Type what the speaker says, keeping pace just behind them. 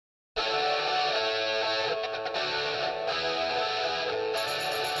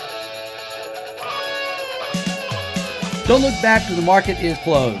Don't look back because the market is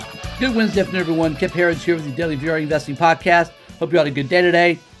closed. Good Wednesday afternoon, everyone. Kip Harris here with the Daily VR Investing Podcast. Hope you had a good day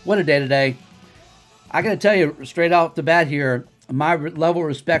today. What a day today. I got to tell you straight off the bat here, my level of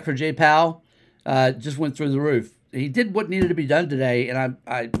respect for Jay Powell just went through the roof. He did what needed to be done today, and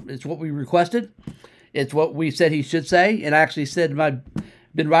it's what we requested. It's what we said he should say, and I actually said I've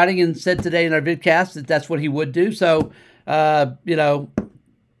been writing and said today in our vidcast that that's what he would do. So, today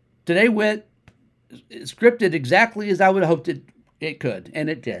went scripted exactly as I would have hoped it could, and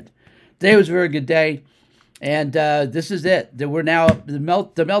it did. Today was a very good day, and this is it. We're now the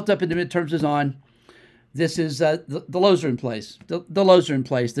melt up in the midterms is on. This is the lows are in place. The lows are in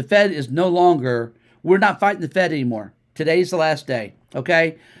place. The Fed is no longer. We're not fighting the Fed anymore. Today's the last day.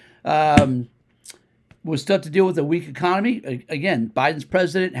 Okay. We'll still have to deal with a weak economy. Again, Biden's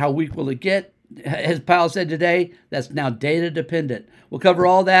president. How weak will it get? As Powell said today, that's now data dependent. We'll cover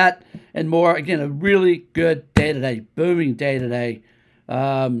all that and more. Again, a really good day today. Booming day today.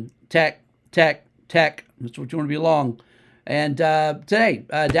 Tech. That's what you want to be long. And today,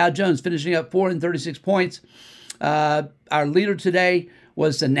 Dow Jones finishing up 436 points. Our leader today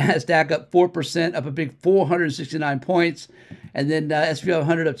was the NASDAQ up 4%, up a big 469 points. And then S&P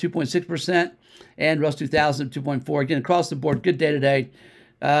 500 up 2.6%. And Russell 2000 up 2.4%. Again, across the board, good day today.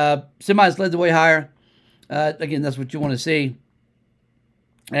 Semis led the way higher. Again, that's what you want to see.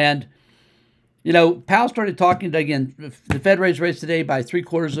 And, Powell started talking, again, the Fed raised rates today by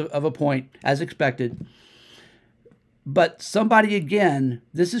 0.75 of a point, as expected. But somebody, again,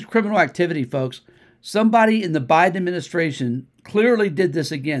 this is criminal activity, folks. Somebody in the Biden administration clearly did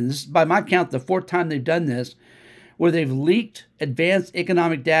this again. This is, by my count, the fourth time they've done this, where they've leaked advanced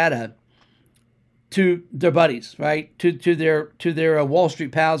economic data to their buddies, right? To their Wall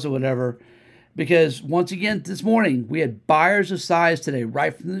Street pals or whatever. Because once again, this morning, we had buyers of size today,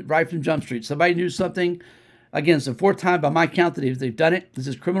 right from Jump Street. Somebody knew something. Again, it's the fourth time by my count that they've done it. This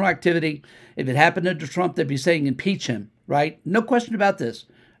is criminal activity. If it happened to Trump, they'd be saying impeach him, right? No question about this.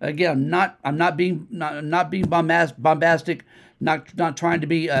 Again, I'm not being bombastic, not trying to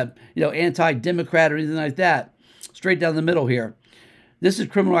be anti-Democrat or anything like that. Straight down the middle here. This is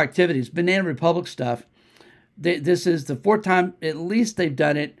criminal activity. It's Banana Republic stuff. This is the fourth time at least they've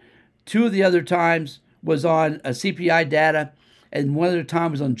done it. Two of the other times was on a CPI data, and one other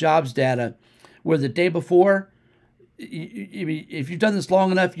time was on jobs data, where the day before, if you've done this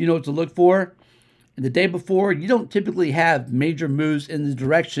long enough, you know what to look for. And the day before, you don't typically have major moves in the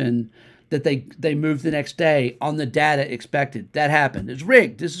direction that they move the next day on the data expected. That happened. It's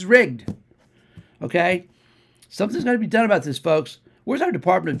rigged. This is rigged. Okay? Something's got to be done about this, folks. Where's our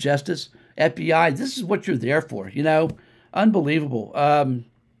Department of Justice, FBI? This is what you're there for, Unbelievable.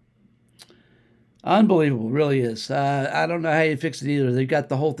 Unbelievable, really is. I don't know how you fix it either. They've got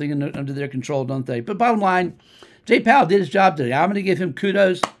the whole thing under their control, don't they? But bottom line, Jay Powell did his job today. I'm going to give him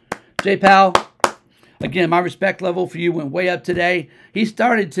kudos. Jay Powell, again, my respect level for you went way up today. He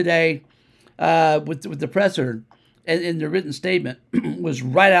started today with the presser, and in the written statement was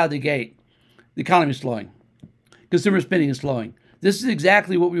right out of the gate. The economy is slowing. Consumer spending is slowing. This is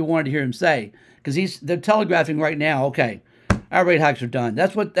exactly what we wanted to hear him say, because they're telegraphing right now, okay, our rate hikes are done.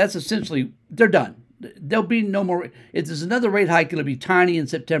 That's essentially, they're done. There'll be no more. If there's another rate hike, it'll be tiny in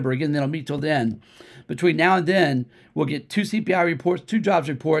September. Again, they don't meet till then. Between now and then, we'll get 2 CPI reports, 2 jobs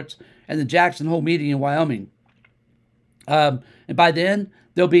reports, and the Jackson Hole meeting in Wyoming. And by then,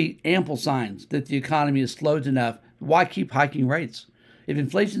 there'll be ample signs that the economy is slowed enough. Why keep hiking rates? If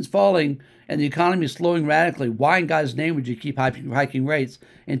inflation's falling and the economy is slowing radically, why in God's name would you keep hiking rates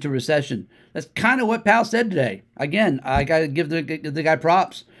into recession? That's kind of what Powell said today. Again, I got to give the guy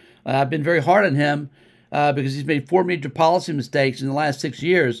props. I've been very hard on him because he's made 4 major policy mistakes in the last 6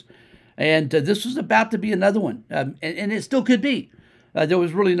 years. And this was about to be another one. And it still could be. There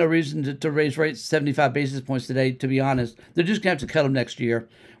was really no reason to raise rates 75 basis points today, to be honest. They're just going to have to cut them next year.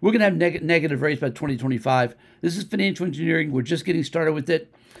 We're going to have negative rates by 2025. This is financial engineering. We're just getting started with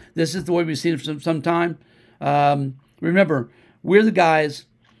it. This is the way we've seen it for some time. Remember, we're the guys,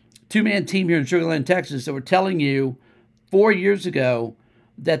 2-man team here in Sugar Land, Texas, that were telling you 4 years ago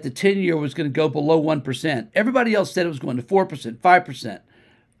that the 10-year was going to go below 1%. Everybody else said it was going to 4%, 5%.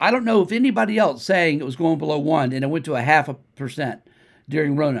 I don't know if anybody else saying it was going below 1%, and it went to 0.5%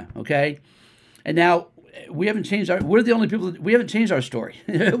 during Rona, okay? And now we haven't changed we're the only people we haven't changed our story.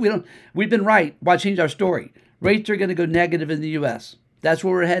 We've been right. Why change our story? Rates are going to go negative in the U.S. That's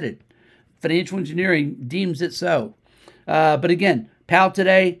where we're headed. Financial engineering deems it so. But again, Powell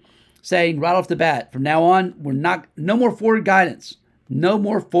today saying right off the bat, from now on, no more forward guidance. No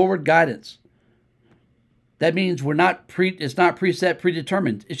more forward guidance. That means it's not preset,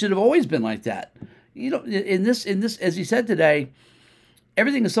 predetermined. It should have always been like that. In this, as he said today,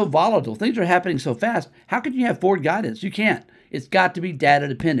 everything is so volatile. Things are happening so fast. How can you have forward guidance? You can't. It's got to be data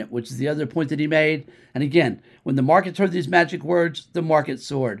dependent, which is the other point that he made. And again, when the markets heard these magic words, the market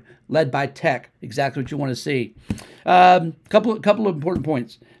soared, led by tech. Exactly what you want to see. Couple of important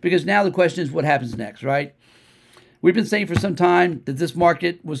points, because now the question is what happens next, right? We've been saying for some time that this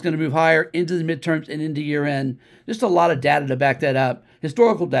market was going to move higher into the midterms and into year end. Just a lot of data to back that up.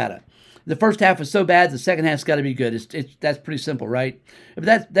 Historical data. The first half was so bad, the second half's got to be good. That's pretty simple, right?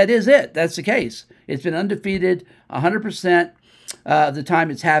 But that is it. That's the case. It's been undefeated 100% of the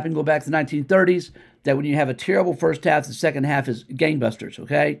time it's happened. Go back to the 1930s. That when you have a terrible first half, the second half is gangbusters,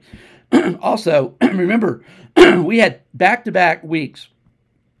 okay? Also, remember, we had back-to-back weeks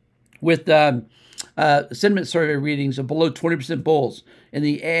with sentiment survey readings of below 20% bulls in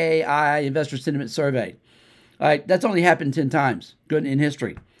the AAI Investor Sentiment Survey. All right, that's only happened 10 times good in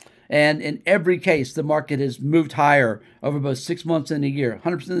history. And in every case, the market has moved higher over both 6 months and a year,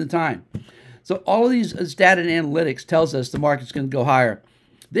 100% of the time. So all of these data and analytics tells us the market's going to go higher.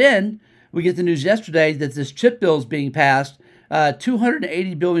 Then we get the news yesterday that this chip bill is being passed,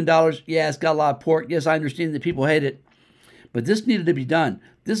 $280 billion. Yeah, it's got a lot of pork. Yes, I understand that people hate it. But this needed to be done.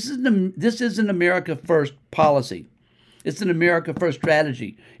 This is an America First policy. It's an America First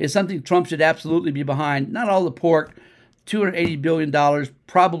strategy. It's something Trump should absolutely be behind. Not all the pork, $280 billion,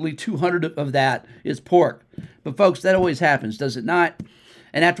 probably 200 of that is pork. But folks, that always happens, does it not?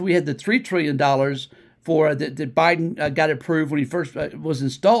 And after we had the $3 trillion for that Biden got approved when he first was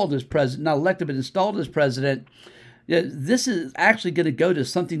installed as president, not elected, but installed as president, this is actually going to go to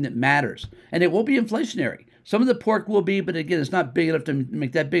something that matters. And it won't be inflationary. Some of the pork will be, but again, it's not big enough to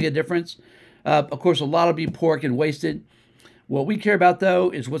make that big a difference. Of course, a lot will be pork and wasted. What we care about, though,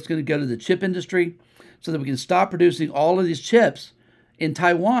 is what's going to go to the chip industry so that we can stop producing all of these chips in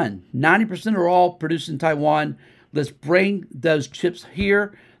Taiwan. 90% are all produced in Taiwan. Let's bring those chips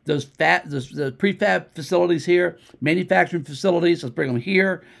here, the prefab facilities here, manufacturing facilities. Let's bring them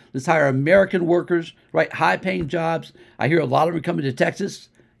here. Let's hire American workers, right? High-paying jobs. I hear a lot of them coming to Texas,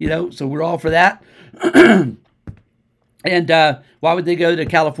 so we're all for that. And why would they go to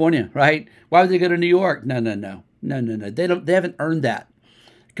California, right? Why would they go to New York? No. They haven't earned that.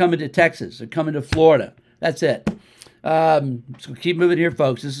 Coming to Texas or coming to Florida. That's it. So keep moving here,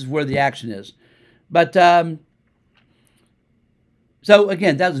 folks. This is where the action is. But so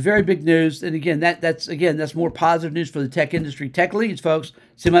again, that was very big news. And again, that's more positive news for the tech industry. Tech leads, folks.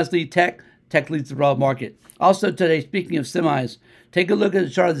 Semis lead tech. Tech leads the raw market. Also today, speaking of semis, take a look at the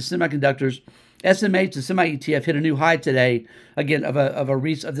chart of the semiconductors. SMH, the semi ETF, hit a new high today, again,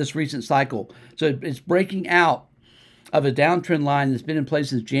 of this recent cycle. So it's breaking out of a downtrend line that's been in place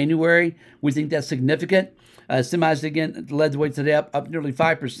since January. We think that's significant. Semis, again, led the way today up nearly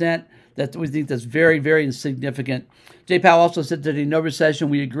 5%. We think that's very, very significant. Jay Powell also said today, no recession.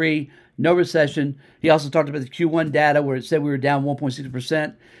 We agree, no recession. He also talked about the Q1 data where it said we were down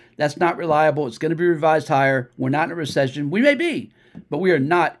 1.6%. That's not reliable. It's going to be revised higher. We're not in a recession. We may be, but we are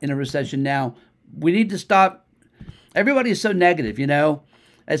not in a recession now. We need to stop. Everybody is so negative,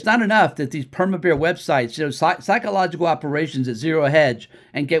 It's not enough that these perma-bear websites, psychological operations at Zero Hedge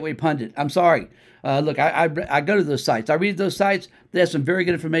and Gateway Pundit. I'm sorry. Look, I go to those sites. I read those sites. They have some very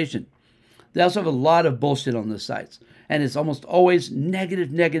good information. They also have a lot of bullshit on those sites. And it's almost always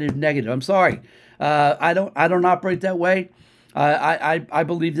negative. I'm sorry. I don't operate that way. I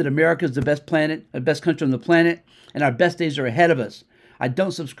believe that America is the best best country on the planet, and our best days are ahead of us. I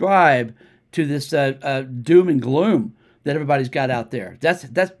don't subscribe to this doom and gloom that everybody's got out there.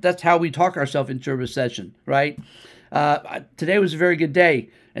 That's how we talk ourselves into a recession, right? Today was a very good day,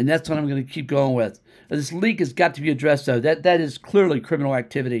 and that's what I'm going to keep going with. This leak has got to be addressed, though. That is clearly criminal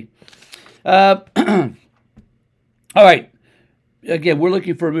activity. All right. Again, we're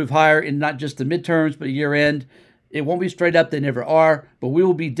looking for a move higher in not just the midterms, but year end. It won't be straight up. They never are. But we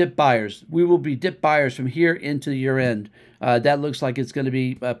will be dip buyers. We will be dip buyers from here into the year end. That looks like it's going to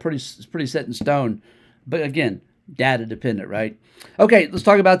be pretty set in stone. But again, data dependent, right? Okay, let's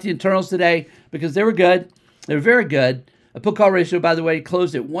talk about the internals today because they were good. They were very good. A put call ratio, by the way,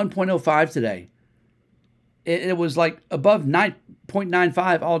 closed at 1.05 today. It was like above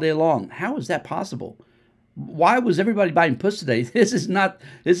 9.95 all day long. How is that possible? Why was everybody buying puts today? This is not.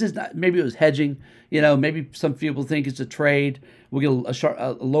 Maybe it was hedging. Maybe some people think it's a trade. We'll get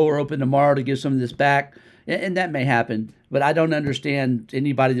a lower open tomorrow to give some of this back, and that may happen. But I don't understand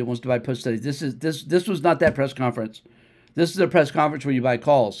anybody that wants to buy puts today. This was not that press conference. This is a press conference where you buy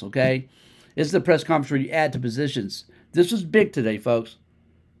calls. Okay, this is the press conference where you add to positions. This was big today, folks.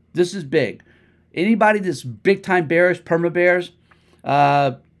 This is big. Anybody that's big time bearish, perma bears,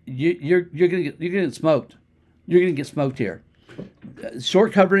 you're gonna get smoked. You're gonna get smoked here.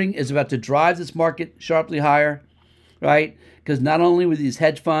 Short covering is about to drive this market sharply higher, right? Because not only with these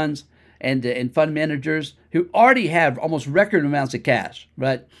hedge funds and fund managers who already have almost record amounts of cash,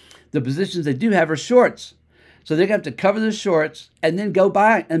 but the positions they do have are shorts. So they're going to have to cover the shorts and then go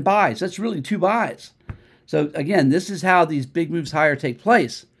buy and buy. So that's really two buys. So again, this is how these big moves higher take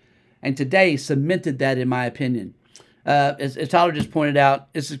place. And today cemented that, in my opinion. As Tyler just pointed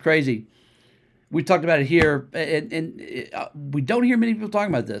out, this is crazy. We talked about it here, and we don't hear many people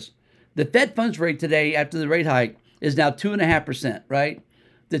talking about this. The Fed funds rate today after the rate hike is now 2.5%, right?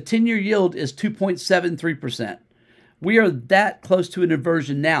 The 10-year yield is 2.73%. We are that close to an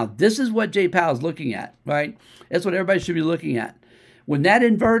inversion now. This is what Jay Powell is looking at, right? That's what everybody should be looking at. When that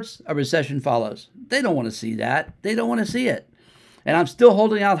inverts, a recession follows. They don't want to see that. They don't want to see it. And I'm still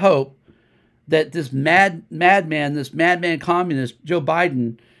holding out hope that this madman communist, Joe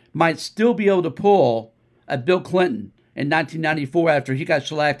Biden, might still be able to pull a Bill Clinton in 1994 after he got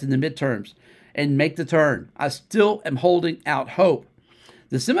shellacked in the midterms and make the turn. I still am holding out hope.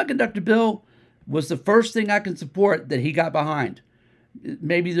 The semiconductor bill was the first thing I can support that he got behind.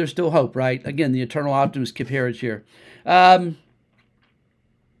 Maybe there's still hope, right? Again, the eternal optimist, Kip Harris here.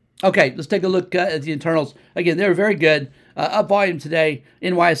 Okay, let's take a look at the internals. Again, they were very good. Up volume today,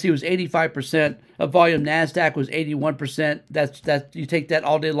 NYSE was 85%. Up volume, NASDAQ was 81%. That's you take that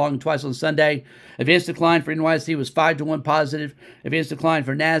all day long, twice on Sunday. Advanced decline for NYSE was 5-1 positive. Advanced decline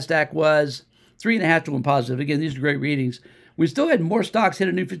for NASDAQ was 3.5-1 positive. Again, these are great readings. We still had more stocks hit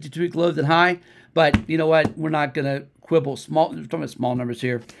a new 52-week low than high, but you know what? We're not going to quibble. We're talking about small numbers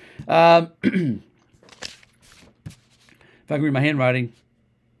here. If I can read my handwriting.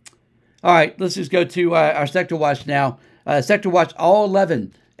 All right, let's just go to our sector watch now. Sector watch, all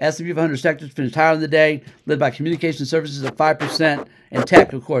 11 S&P 500 sectors finished higher in the day, led by communication services at 5% and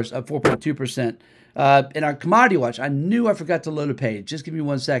tech, of course, up 4.2%. In our commodity watch, I knew I forgot to load a page. Just give me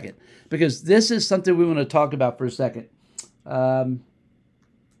 1 second, because this is something we want to talk about for a second.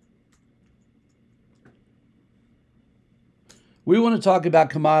 We want to talk about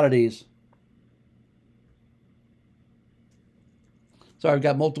commodities. Sorry, I've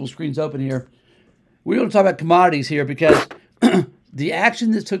got multiple screens open here. We want to talk about commodities here because the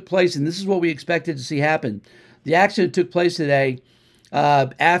action that took place, and this is what we expected to see happen, the action that took place today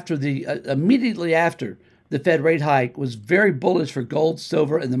immediately after the Fed rate hike was very bullish for gold,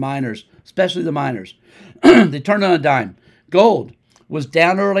 silver, and the miners, especially the miners. They turned on a dime. Gold was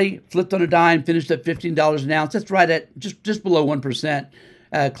down early, flipped on a dime, finished at $15 an ounce. That's right at just below 1%,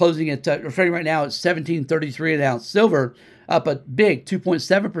 closing at trading right now at $17.33 an ounce. Silver up a big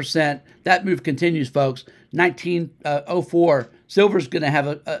 2.7%. That move continues, folks. 1904. Silver's going to have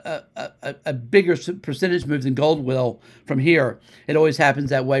a bigger percentage move than gold will from here. It always happens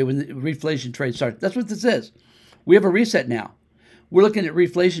that way when the reflation trade starts. That's what this is. We have a reset now. We're looking at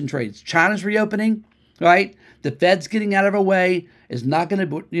reflation trades. China's reopening, right? The Fed's getting out of our way. Is not going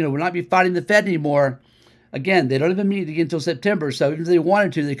to, we'll not be fighting the Fed anymore. Again, they don't even meet again until September. So even if they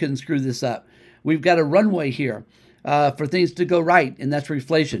wanted to, they couldn't screw this up. We've got a runway here for things to go right, and that's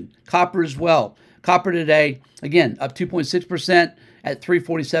reflation. Copper as well. Copper today, again, up 2.6% at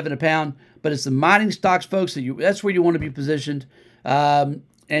 $3.47 a pound. But it's the mining stocks, folks, that's where you want to be positioned. And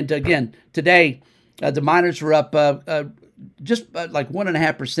again, today, the miners were up just like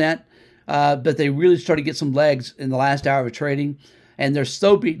 1.5%, but they really started to get some legs in the last hour of trading. And they're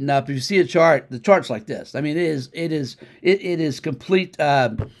so beaten up. If you see a chart, the chart's like this. I mean, it is complete,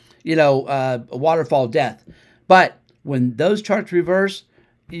 waterfall death. But when those charts reverse,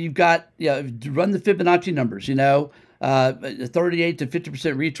 you've got, run the Fibonacci numbers, 38 to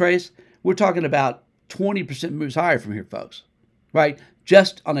 50% retrace. We're talking about 20% moves higher from here, folks, right?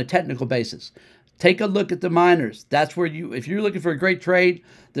 Just on a technical basis. Take a look at the miners. That's where if you're looking for a great trade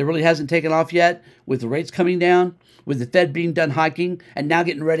that really hasn't taken off yet, with the rates coming down, with the Fed being done hiking, and now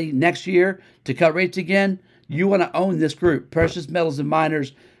getting ready next year to cut rates again, you want to own this group, precious metals and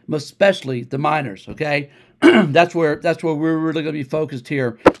miners, most especially the miners, okay? That's where we're really going to be focused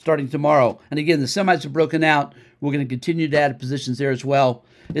here starting tomorrow. And again, the semis are broken out. We're going to continue to add positions there as well.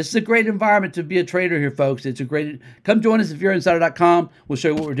 This is a great environment to be a trader here, folks. Come join us at VeraInsider.com. We'll show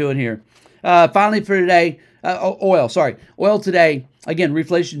you what we're doing here. Finally for today, oil today, again,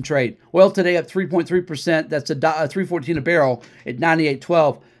 reflation trade. Oil today up 3.3%. That's $3.14 a barrel at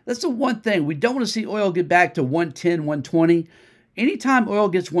 $98.12. That's the one thing. We don't want to see oil get back to 110, 120. Anytime oil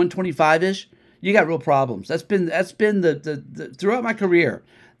gets 125-ish, you got real problems. That's been the throughout my career.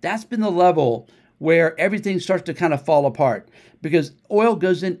 That's been the level where everything starts to kind of fall apart because oil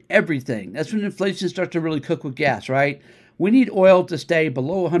goes in everything. That's when inflation starts to really cook with gas, right? We need oil to stay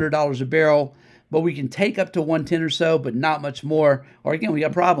below $100 a barrel, but we can take up to 110 or so, but not much more. Or again, we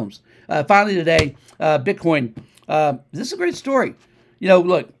got problems. Finally today, Bitcoin. This is a great story.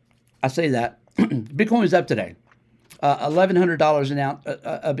 Look, I say that Bitcoin is up today. $1,100 an ounce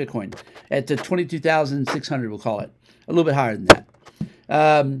a Bitcoin at the 22,600. We'll call it a little bit higher than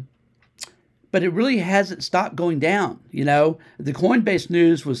that. But it really hasn't stopped going down. The Coinbase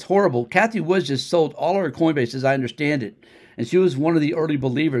news was horrible. Cathie Wood just sold all of her Coinbase, as I understand it. And she was one of the early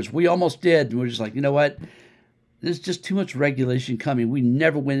believers. We almost did. And we're just like, you know what? There's just too much regulation coming. We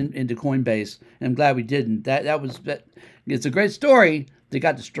never went into Coinbase. And I'm glad we didn't. It's a great story that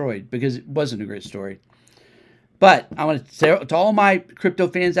got destroyed because it wasn't a great story. But I want to say to all my crypto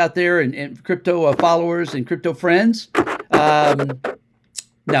fans out there and crypto followers and crypto friends,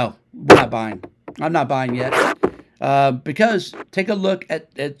 no, we're not buying. I'm not buying yet. Because take a look at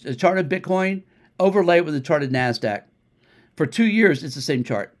a chart of Bitcoin, overlay it with a chart of NASDAQ. For 2 years, it's the same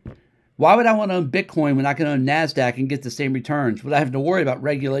chart. Why would I want to own Bitcoin when I can own NASDAQ and get the same returns without having to worry about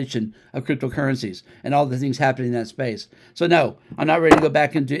regulation of cryptocurrencies and all the things happening in that space? So no, I'm not ready to go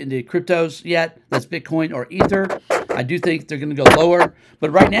back into cryptos yet. That's Bitcoin or Ether. I do think they're going to go lower, but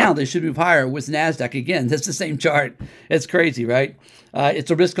right now they should move higher with NASDAQ. Again, that's the same chart. It's crazy, right?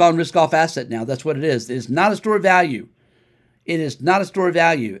 It's a risk-on, risk-off asset now. That's what it is. It's not a store of value. It is not a store of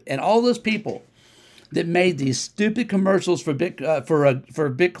value. And all those people that made these stupid commercials for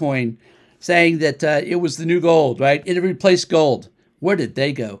Bitcoin saying that it was the new gold, right? It replaced gold. Where did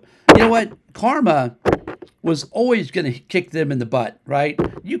they go? You know what? Karma was always going to kick them in the butt, right?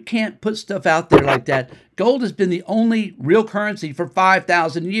 You can't put stuff out there like that. Gold has been the only real currency for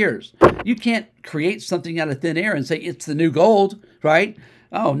 5,000 years. You can't create something out of thin air and say it's the new gold, right?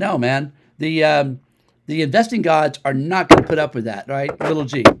 Oh, no, man. The investing gods are not going to put up with that, right? Little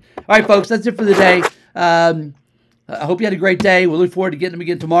g. All right, folks, that's it for the day. I hope you had a great day. We'll look forward to getting them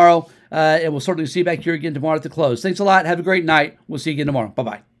again tomorrow. And we'll certainly see you back here again tomorrow at the close. Thanks a lot. Have a great night. We'll see you again tomorrow.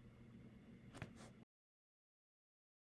 Bye-bye.